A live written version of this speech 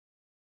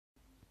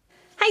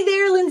Hi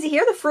there, Lindsay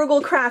here, the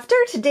Frugal Crafter.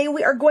 Today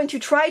we are going to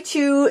try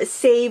to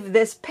save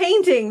this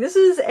painting. This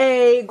is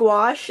a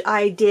gouache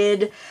I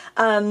did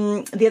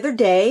the other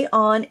day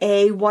on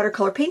a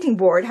watercolor painting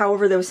board.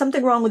 However, there was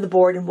something wrong with the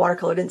board and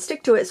watercolor didn't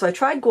stick to it, so I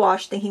tried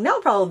gouache thinking that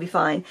would probably be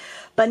fine.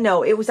 But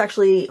no, it was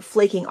actually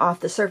flaking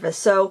off the surface.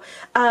 So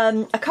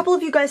a couple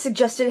of you guys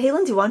suggested, hey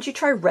Lindsay, why don't you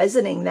try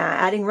resining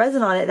that, adding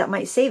resin on it, that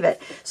might save it.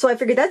 So I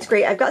figured that's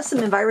great. I've got some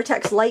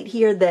Envirotex light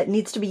here that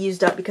needs to be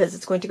used up because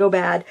it's going to go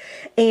bad.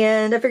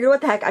 And I figured,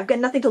 what the heck, I've got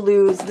nothing to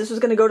lose. This was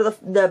going to go to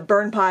the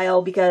burn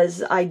pile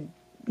because it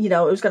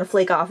was going to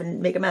flake off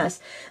and make a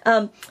mess.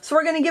 So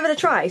we're going to give it a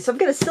try. So I've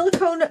got a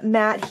silicone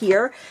mat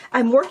here.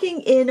 I'm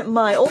working in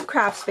my old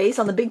craft space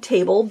on the big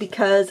table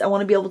because I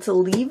want to be able to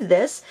leave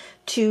this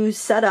to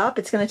set up.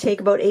 It's going to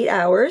take about 8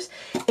 hours.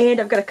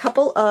 And I've got a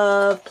couple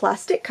of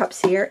plastic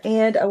cups here,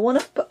 and I want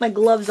to put my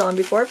gloves on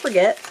before I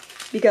forget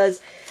because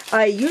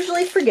I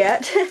usually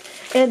forget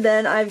and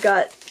then I've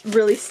got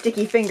really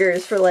sticky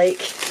fingers for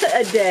like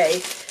a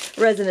day.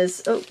 Resin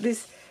is,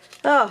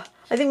 I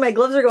think my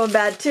gloves are going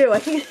bad too. I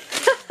think,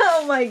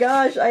 oh my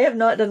gosh, I have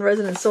not done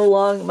resin in so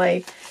long.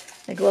 My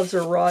gloves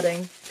are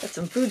rotting. Got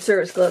some food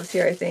service gloves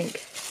here, I think.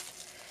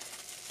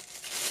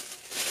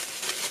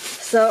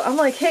 So I'm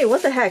like, hey,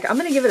 what the heck? I'm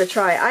going to give it a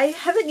try. I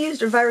haven't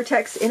used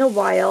Envirotex in a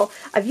while.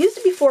 I've used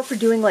it before for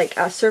doing like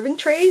serving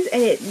trays,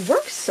 and it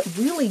works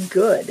really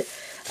good.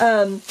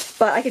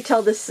 But I could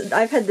tell this,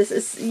 I've had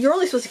this, you're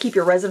only supposed to keep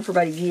your resin for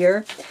about a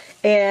year.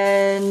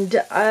 And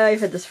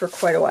I've had this for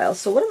quite a while.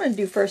 So what I'm going to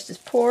do first is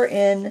pour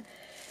in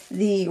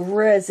the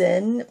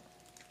resin.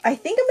 I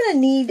think I'm going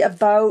to need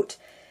about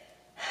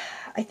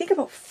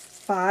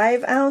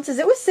 5 ounces.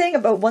 It was saying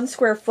about 1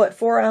 square foot,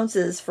 4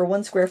 ounces for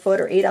 1 square foot,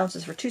 or 8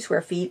 ounces for 2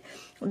 square feet.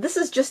 This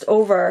is just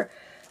over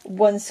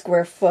 1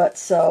 square foot.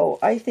 So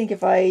I think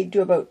if I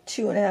do about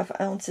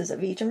 2.5 ounces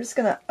of each, I'm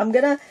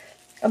gonna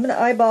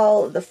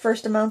eyeball the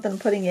first amount that I'm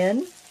putting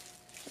in.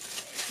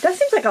 That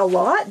seems like a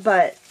lot,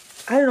 but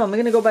I don't know, I'm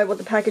going to go by what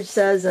the package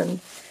says, and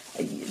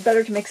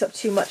better to mix up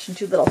too much than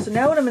too little. So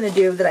now what I'm going to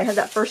do, that I have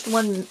that first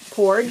one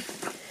poured,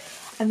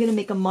 I'm going to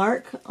make a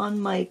mark on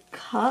my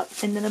cup,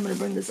 and then I'm going to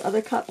bring this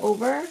other cup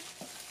over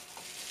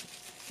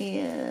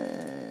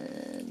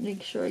and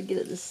make sure I get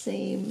it the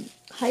same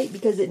height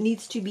because it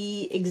needs to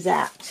be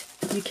exact.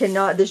 You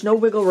cannot, there's no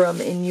wiggle room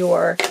in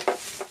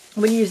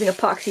when you're using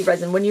epoxy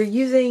resin. When you're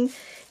using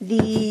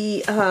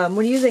the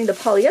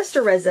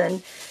polyester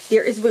resin,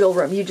 there is wiggle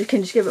room. You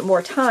can just give it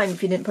more time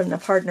if you didn't put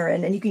enough hardener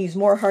in, and you can use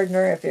more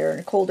hardener if you're in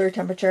a colder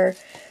temperature.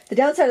 The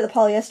downside of the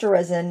polyester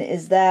resin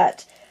is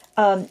that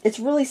it's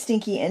really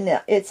stinky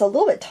and it's a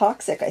little bit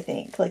toxic, I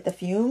think, like the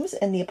fumes,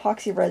 and the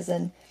epoxy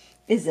resin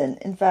isn't.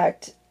 In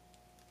fact, it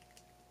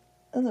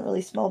doesn't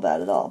really smell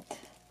bad at all.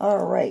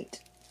 All right,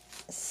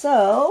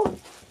 so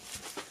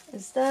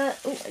is that,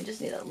 oh, I just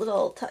need a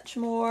little touch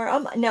more.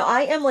 Now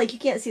I am, like, you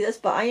can't see this,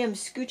 but I am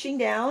scooching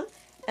down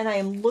and I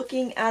am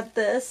looking at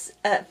this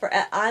at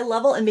eye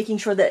level and making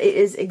sure that it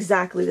is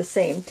exactly the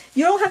same.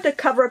 You don't have to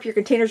cover up your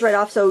containers right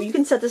off, so you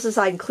can set this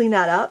aside and clean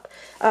that up.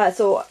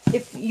 So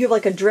if you have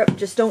like a drip,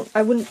 just don't,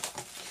 I wouldn't,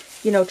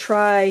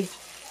 try,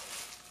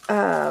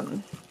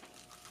 I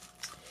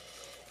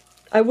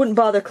wouldn't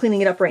bother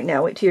cleaning it up right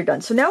now. Wait till you're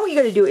done. So now what you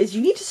got to do is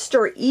you need to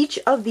stir each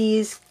of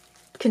these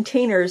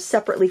containers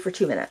separately for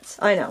 2 minutes.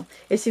 I know,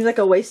 it seems like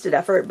a wasted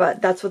effort,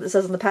 but that's what it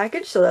says on the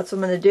package, so that's what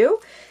I'm going to do.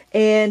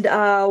 And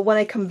when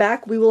I come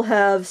back, we will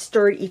have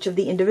stirred each of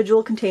the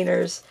individual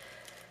containers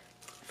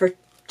for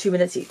 2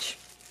 minutes each.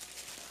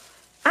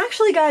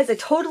 Actually, guys, I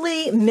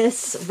totally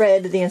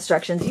misread the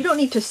instructions. You don't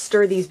need to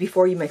stir these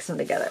before you mix them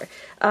together.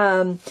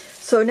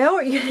 So now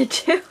what you're going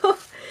to do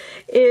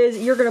is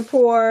you're going to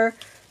pour,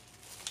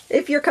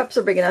 if your cups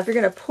are big enough, you're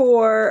going to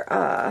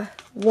pour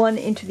one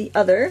into the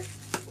other.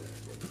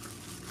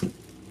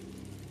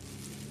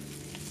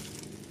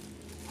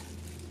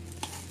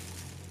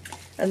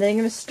 And then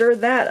you're going to stir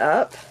that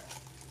up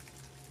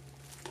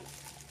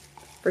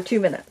for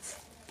 2 minutes.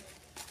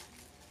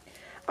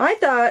 I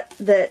thought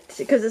that,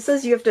 because it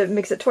says you have to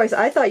mix it twice,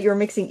 I thought you were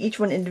mixing each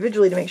one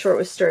individually to make sure it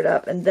was stirred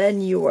up, and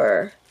then you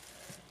were,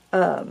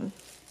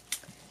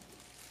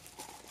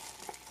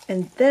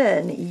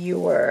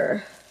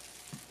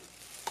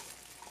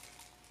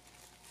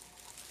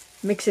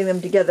 mixing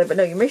them together. But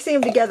no, you're mixing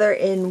them together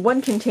in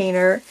one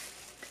container,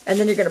 and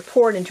then you're going to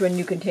pour it into a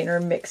new container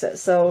and mix it.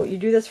 So you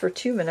do this for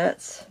 2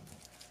 minutes.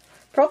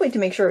 Probably to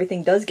make sure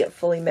everything does get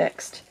fully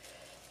mixed.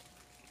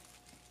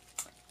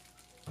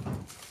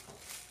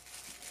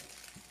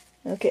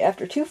 Okay,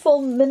 after 2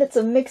 full minutes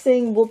of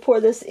mixing, we'll pour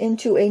this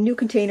into a new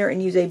container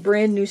and use a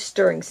brand new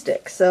stirring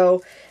stick.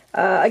 So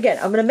again,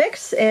 I'm going to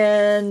mix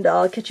and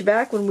I'll catch you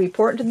back when we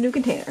pour it into the new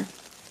container.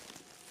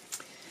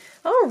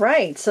 All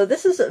right, so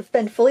this has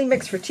been fully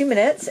mixed for 2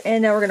 minutes,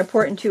 and now we're going to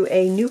pour it into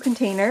a new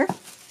container.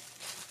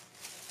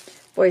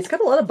 Boy, it's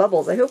got a lot of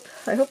bubbles. I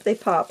hope they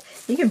pop.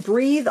 You can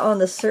breathe on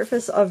the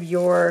surface of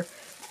your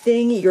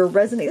thing, your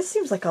resin. This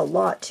seems like a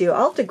lot too.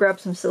 I'll have to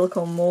grab some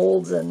silicone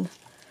molds and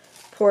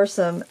pour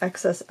some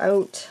excess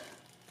out.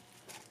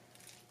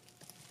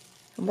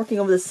 I'm working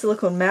over this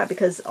silicone mat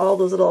because all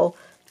those little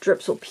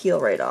drips will peel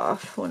right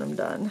off when I'm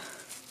done.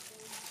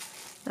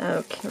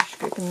 Okay, we're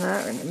scraping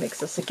that. We're going to mix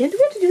this again. Do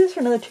we have to do this for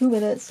another 2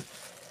 minutes?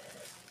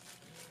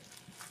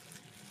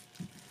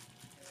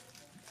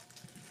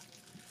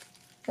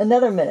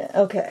 Another minute.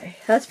 Okay,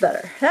 that's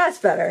better. That's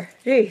better.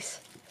 Jeez.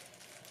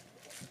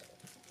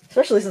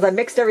 Especially since I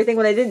mixed everything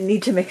when I didn't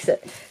need to mix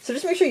it. So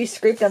just make sure you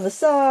scrape down the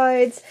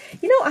sides.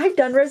 You know, I've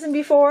done resin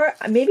before.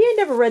 Maybe I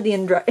never read the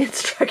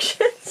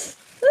instructions.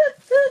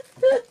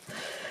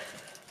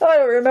 Oh, I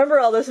don't remember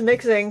all this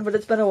mixing, but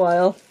it's been a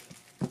while.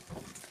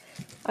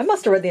 I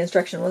must have read the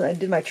instruction when I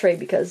did my tray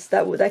because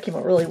that came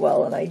out really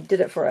well, and I did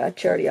it for a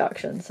charity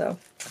auction. So,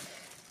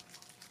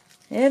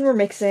 and we're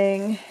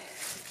mixing.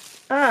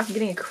 Ah, I'm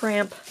getting a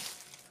cramp.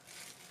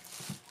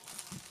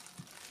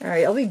 All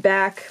right, I'll be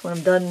back when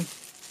I'm done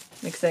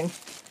mixing.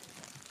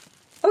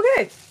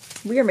 Okay,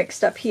 we are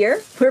mixed up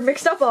here. We're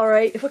mixed up all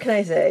right. What can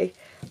I say?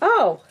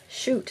 Oh,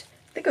 shoot.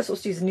 I think I was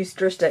supposed to use a new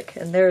stir stick,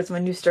 and there's my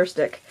new stir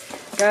stick.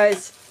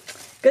 Guys,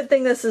 good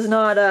thing this is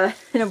not an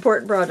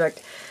important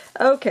project.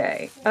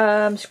 Okay,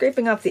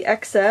 scraping off the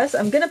excess.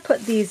 I'm going to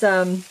put these,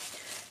 I'm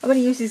going to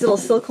use these little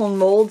silicone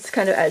molds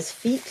kind of as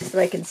feet so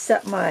that I can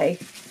set my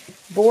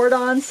board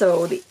on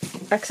so the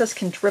excess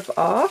can drip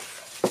off.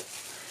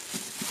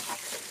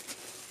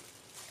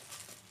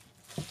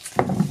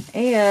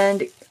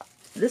 And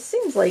this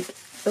seems like,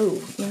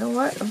 oh, you know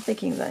what? I'm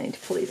thinking that I need to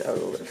pull these out a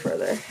little bit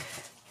further.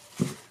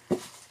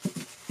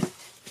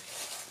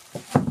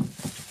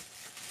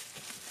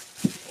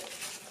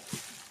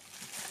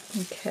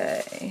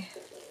 Okay.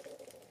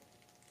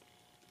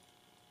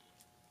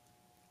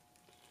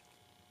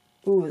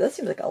 Ooh, that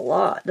seems like a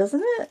lot,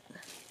 doesn't it?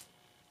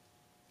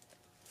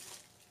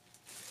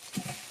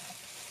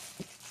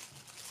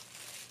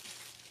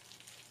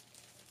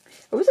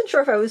 I wasn't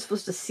sure if I was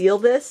supposed to seal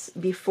this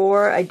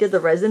before I did the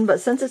resin, but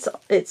since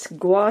it's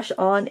gouache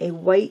on a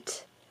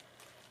white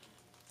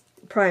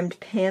primed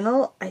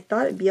panel, I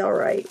thought it'd be all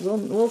right.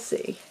 We'll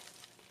see.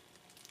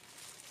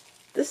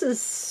 This is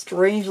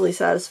strangely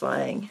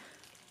satisfying.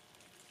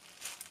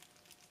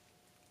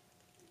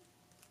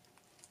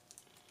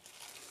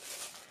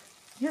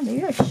 Yeah,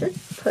 maybe I should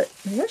put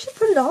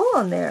it all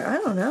on there. I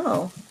don't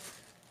know.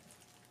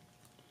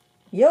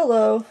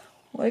 YOLO.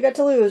 What I got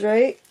to lose,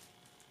 right?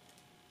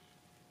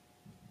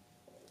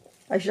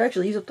 I should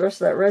actually use up the rest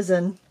of that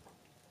resin,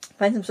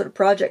 find some sort of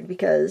project,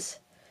 because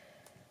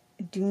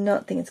I do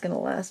not think it's going to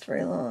last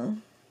very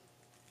long.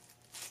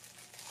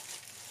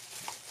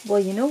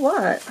 Well, you know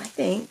what? I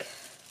think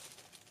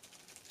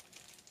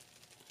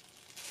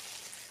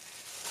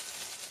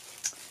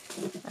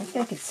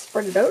I could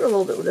spread it out a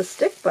little bit with a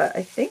stick, but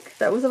I think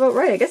that was about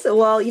right. I guess,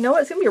 well, you know what?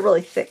 It's going to be a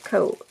really thick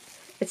coat.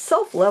 It's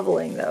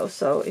self-leveling, though,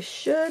 so it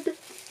should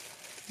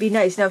be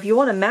nice. Now, if you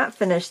want a matte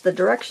finish, the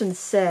directions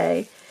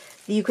say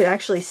you could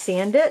actually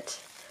sand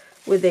it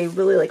with a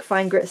really like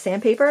fine grit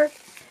sandpaper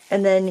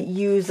and then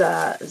use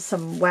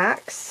some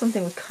wax,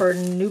 something with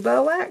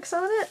carnauba wax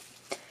on it,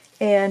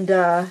 and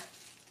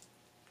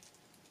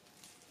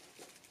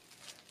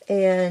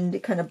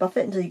kind of buff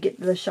it until you get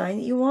the shine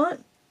that you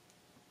want.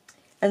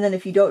 And then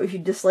if you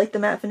dislike the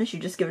matte finish, you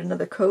just give it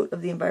another coat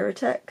of the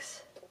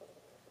Envirotex.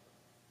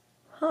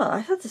 Huh,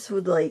 I thought this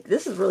would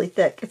this is really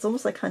thick. It's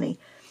almost like honey.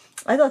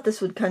 I thought this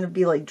would kind of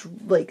be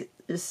like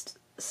just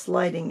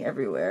sliding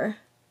everywhere.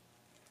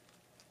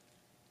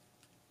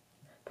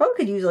 Probably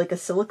could use like a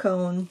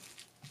silicone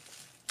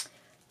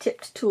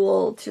tipped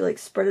tool to like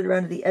spread it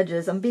around to the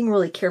edges. I'm being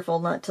really careful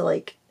not to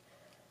like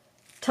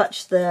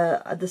touch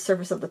the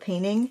surface of the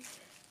painting,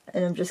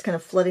 and I'm just kind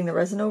of flooding the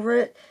resin over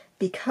it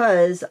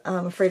because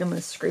I'm afraid I'm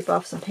going to scrape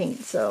off some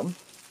paint. So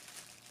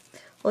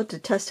I'll have to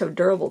test how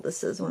durable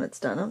this is when it's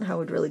done. I don't know how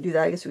we'd really do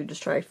that. I guess we would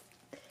just try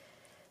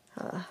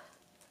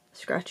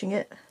scratching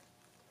it.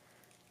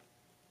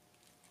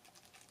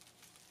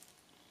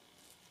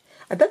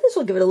 I bet this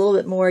will give it a little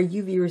bit more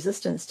UV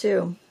resistance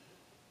too.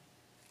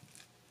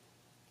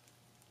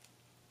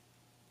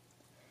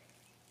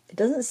 It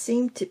doesn't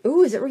seem to...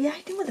 Ooh, is it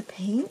reacting with the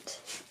paint?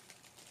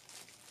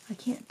 I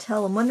can't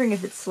tell. I'm wondering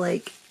if it's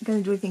like going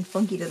to do anything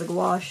funky to the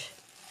gouache.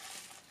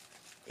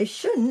 It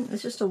shouldn't.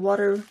 It's just a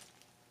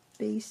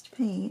water-based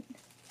paint.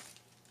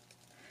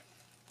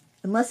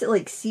 Unless it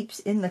like seeps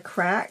in the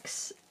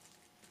cracks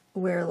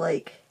where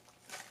like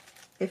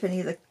if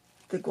any of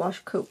the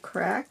gouache coat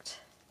cracked.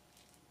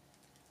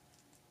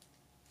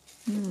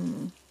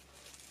 I'm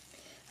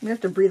gonna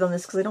have to breathe on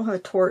this because I don't have a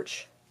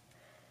torch.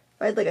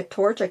 If I had like a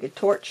torch, I could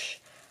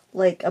torch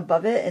like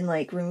above it and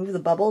like remove the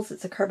bubbles.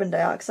 It's a carbon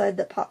dioxide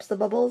that pops the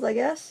bubbles, I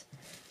guess.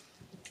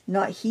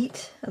 Not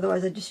heat.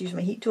 Otherwise I'd just use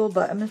my heat tool,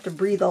 but I'm gonna have to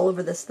breathe all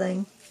over this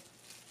thing.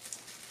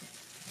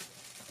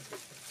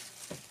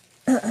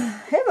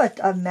 I have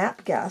a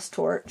matte gas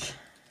torch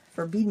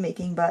for bead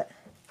making, but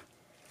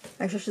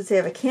actually I should say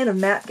I have a can of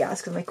matte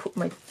gas because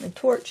my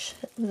torch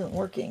wasn't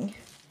working.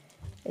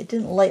 It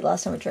didn't light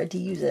last time I tried to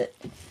use it.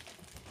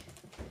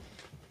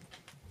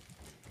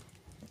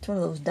 It's one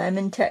of those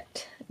Diamond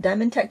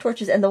Tech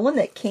torches, and the one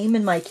that came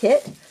in my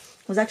kit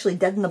was actually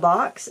dead in the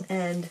box,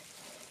 and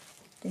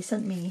They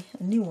sent me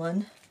a new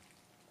one.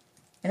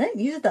 And I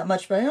didn't use it that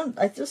much, but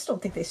I just don't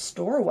think they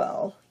store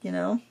well, you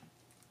know?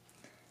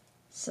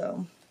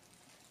 So,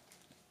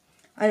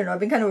 I don't know. I've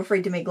been kind of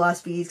afraid to make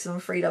glass beads because I'm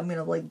afraid I'm going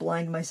to, like,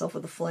 blind myself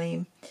with a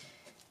flame.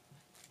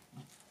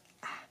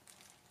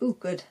 Ooh,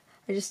 good.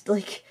 I just,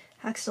 like,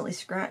 accidentally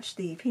scratched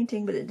the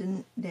painting, but it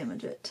didn't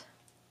damage it.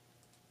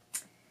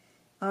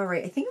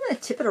 Alright, I think I'm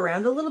going to tip it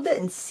around a little bit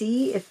and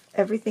see if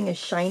everything is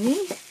shiny.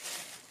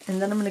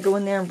 And then I'm going to go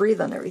in there and breathe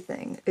on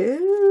everything.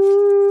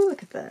 Ooh,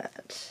 look at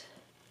that.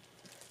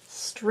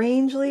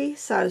 Strangely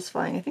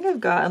satisfying. I think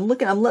I'm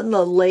letting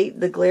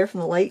the glare from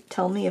the light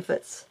tell me if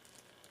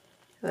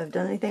I've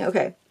done anything.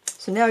 Okay,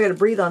 so now I got to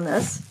breathe on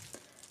this.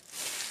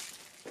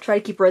 Try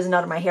to keep resin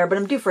out of my hair, but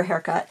I'm due for a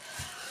haircut.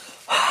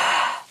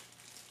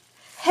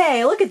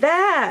 Hey, look at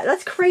that!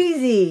 That's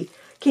crazy!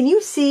 Can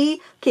you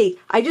see? Okay,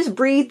 I just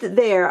breathed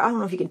there. I don't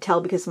know if you can tell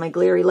because of my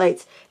glary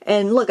lights.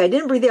 And look, I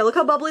didn't breathe there. Look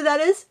how bubbly that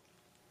is.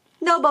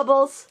 No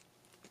bubbles.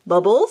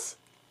 Bubbles?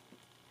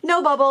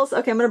 No bubbles.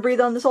 Okay, I'm going to breathe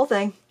on this whole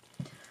thing.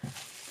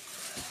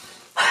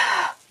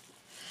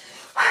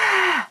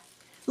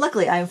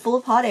 Luckily, I am full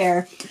of hot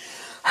air.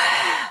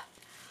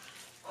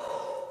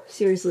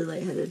 Seriously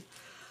lightheaded.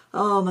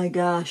 Oh my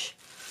gosh.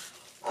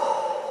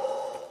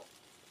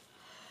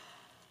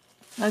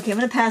 Okay, I'm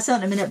going to pass out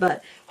in a minute,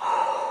 but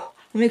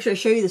let me make sure I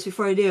show you this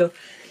before I do.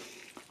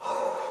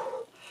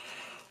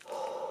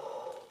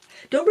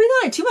 Don't breathe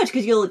on it too much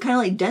because you'll kind of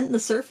like dent the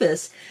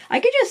surface.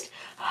 I could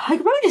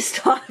probably just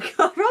talk. I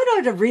probably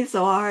don't have to breathe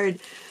so hard.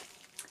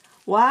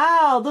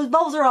 Wow, those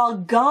bubbles are all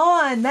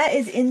gone. That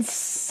is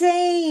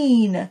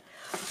insane.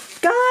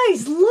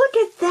 Guys, look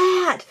at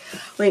that.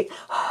 Wait.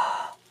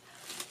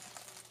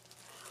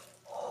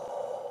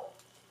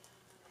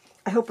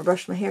 I hope I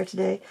brushed my hair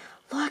today.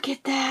 Look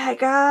at that,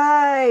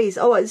 guys.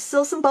 Oh, there's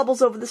still some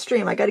bubbles over the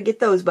stream. I got to get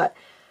those, but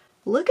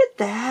look at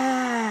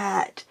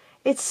that.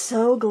 It's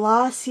so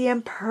glossy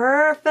and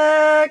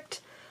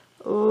perfect.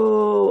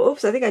 Oh,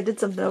 oops, I think I did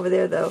something over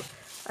there, though.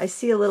 I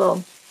see a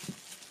little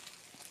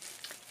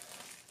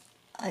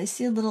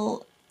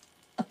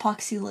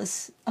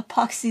epoxylessness.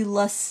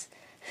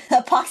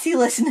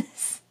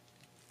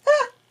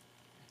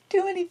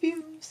 Too many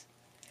fumes.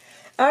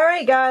 All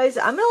right, guys,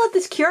 I'm going to let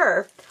this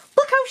cure.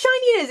 Look how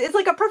shiny it is. It's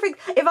like a perfect,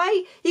 you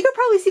could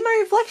probably see my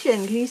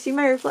reflection. Can you see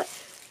my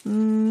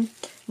reflection?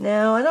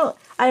 No, I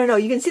don't know.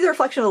 You can see the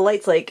reflection of the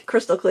lights like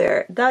crystal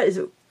clear. That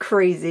is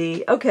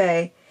crazy.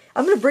 Okay.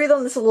 I'm going to breathe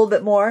on this a little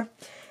bit more.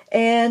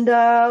 And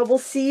we'll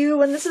see you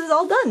when this is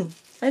all done.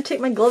 I'm going to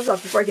take my gloves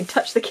off before I can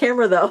touch the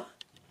camera though.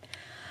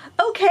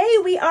 Okay,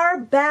 we are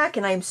back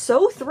and I'm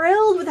so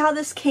thrilled with how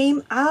this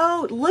came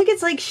out. Look,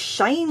 it's like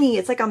shiny.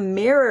 It's like a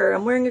mirror.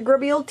 I'm wearing a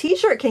grubby old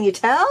t-shirt. Can you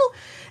tell?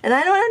 And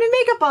I don't have any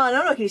makeup on. I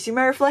don't know. Can you see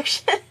my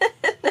reflection?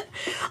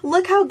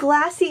 Look how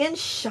glassy and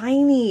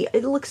shiny.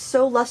 It looks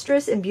so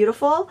lustrous and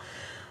beautiful.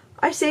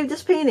 I saved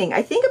this painting.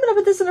 I think I'm going to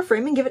put this in a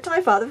frame and give it to my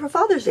father for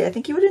Father's Day. I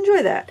think he would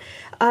enjoy that.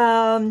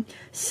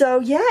 So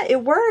yeah,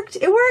 it worked.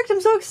 It worked.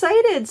 I'm so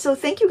excited. So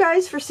thank you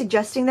guys for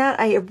suggesting that.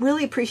 I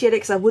really appreciate it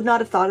because I would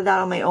not have thought of that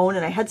on my own,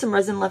 and I had some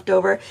resin left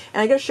over,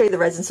 and I got to show you the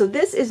resin. So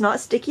this is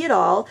not sticky at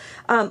all.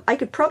 I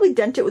could probably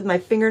dent it with my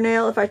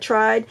fingernail if I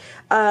tried.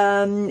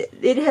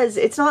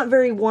 It's not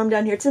very warm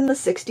down here. It's in the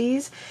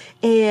 60s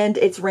and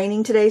it's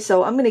raining today.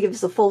 So I'm going to give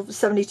this a full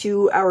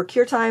 72-hour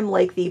cure time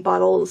like the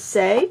bottles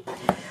say.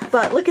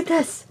 But look at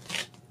this.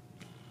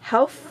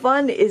 How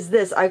fun is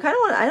this? I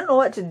don't know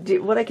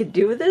what I could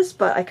do with this,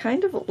 but I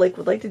kind of would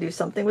like to do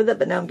something with it,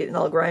 but now I'm getting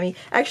all grimy.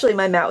 Actually,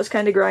 my mat was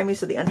kind of grimy,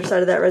 so the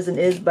underside of that resin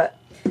is, but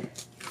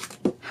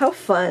how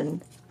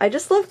fun. I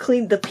just love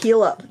the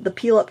peel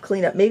up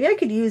cleanup. Maybe I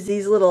could use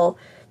these little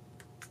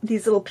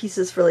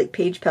pieces for like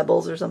page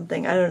pebbles or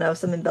something. I don't know,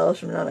 some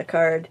embellishment on a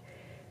card.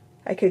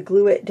 I could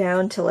glue it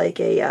down to like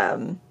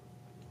a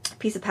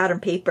piece of pattern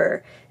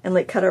paper and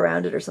like cut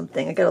around it or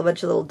something. I got a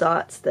bunch of little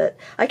dots that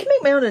I can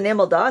make my own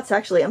enamel dots.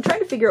 Actually, I'm trying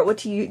to figure out what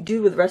to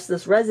do with the rest of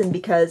this resin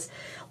because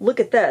look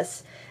at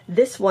this.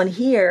 This one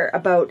here,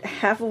 about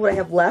half of what I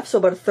have left, so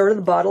about a third of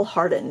the bottle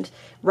hardened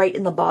right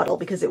in the bottle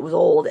because it was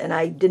old, and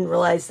I didn't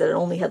realize that it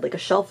only had like a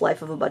shelf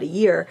life of about a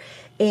year.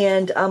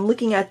 And I'm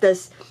looking at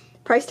this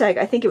price tag.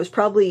 I think it was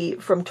probably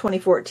from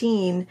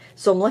 2014,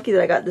 so I'm lucky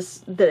that I got this,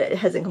 that it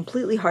hasn't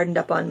completely hardened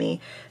up on me.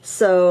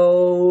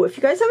 So if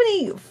you guys have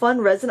any fun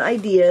resin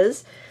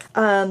ideas,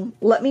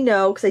 let me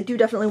know, because I do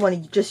definitely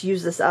want to just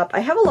use this up.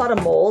 I have a lot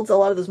of molds, a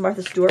lot of those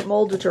Martha Stewart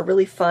molds, which are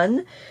really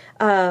fun.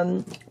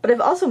 But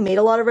I've also made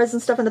a lot of resin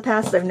stuff in the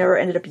past that I've never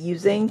ended up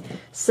using,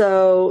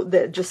 so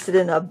that just sit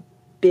in a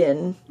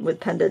bin with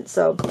pendants.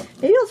 So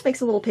maybe I'll just make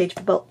some little page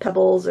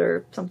pebbles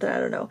or something, I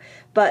don't know.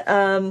 But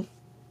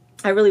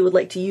I really would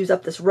like to use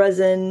up this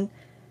resin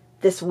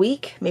this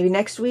week, maybe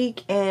next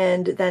week,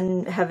 and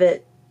then have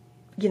it,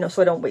 you know,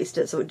 so I don't waste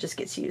it, so it just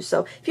gets used.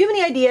 So if you have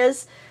any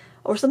ideas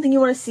or something you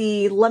want to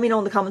see, let me know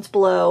in the comments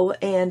below,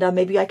 and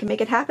maybe I can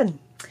make it happen.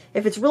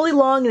 If it's really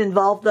long and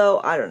involved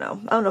though, I don't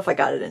know. I don't know if I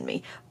got it in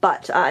me.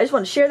 But I just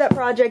want to share that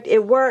project.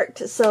 It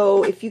worked.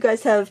 So if you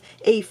guys have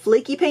a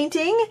flaky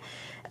painting,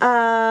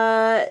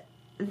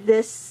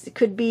 this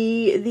could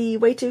be the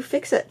way to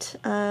fix it,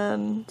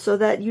 so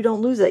that you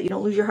don't lose it. You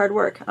don't lose your hard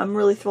work. I'm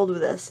really thrilled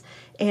with this.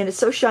 And it's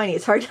so shiny.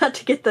 It's hard not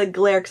to get the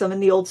glare because I'm in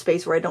the old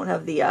space where I don't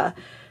have the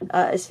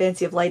as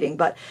fancy of lighting.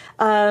 But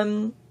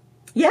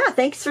yeah,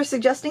 thanks for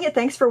suggesting it.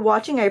 Thanks for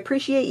watching. I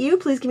appreciate you.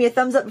 Please give me a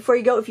thumbs up before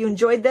you go if you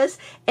enjoyed this.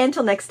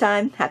 Until next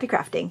time, happy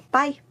crafting.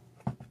 Bye.